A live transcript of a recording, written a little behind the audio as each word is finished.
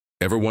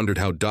Ever wondered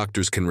how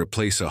doctors can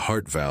replace a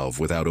heart valve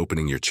without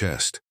opening your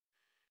chest?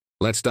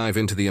 Let's dive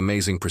into the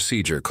amazing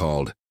procedure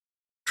called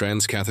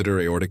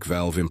Transcatheter Aortic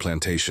Valve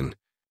Implantation,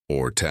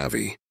 or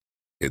TAVI.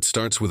 It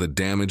starts with a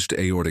damaged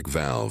aortic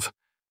valve,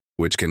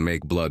 which can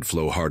make blood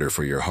flow harder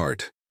for your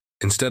heart.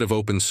 Instead of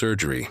open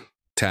surgery,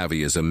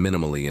 TAVI is a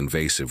minimally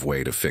invasive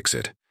way to fix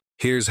it.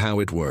 Here's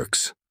how it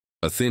works.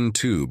 A thin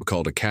tube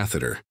called a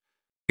catheter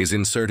is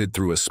inserted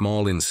through a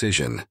small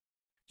incision,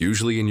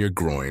 usually in your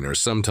groin or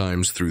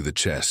sometimes through the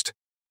chest.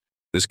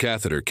 This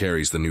catheter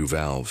carries the new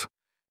valve,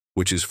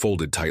 which is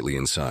folded tightly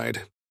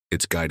inside.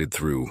 It's guided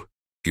through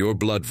your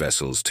blood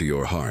vessels to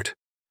your heart.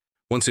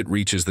 Once it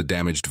reaches the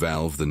damaged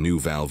valve, the new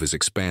valve is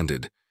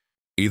expanded,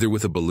 either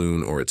with a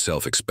balloon or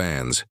itself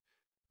expands,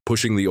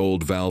 pushing the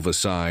old valve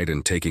aside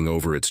and taking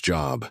over its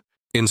job.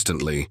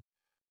 Instantly,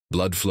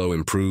 blood flow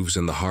improves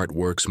and the heart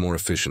works more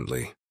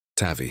efficiently.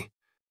 TAVI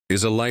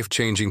is a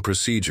life-changing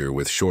procedure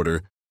with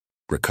shorter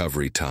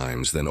recovery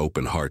times than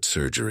open heart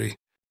surgery.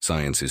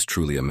 Science is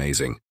truly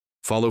amazing.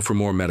 Follow for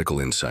more medical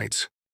insights.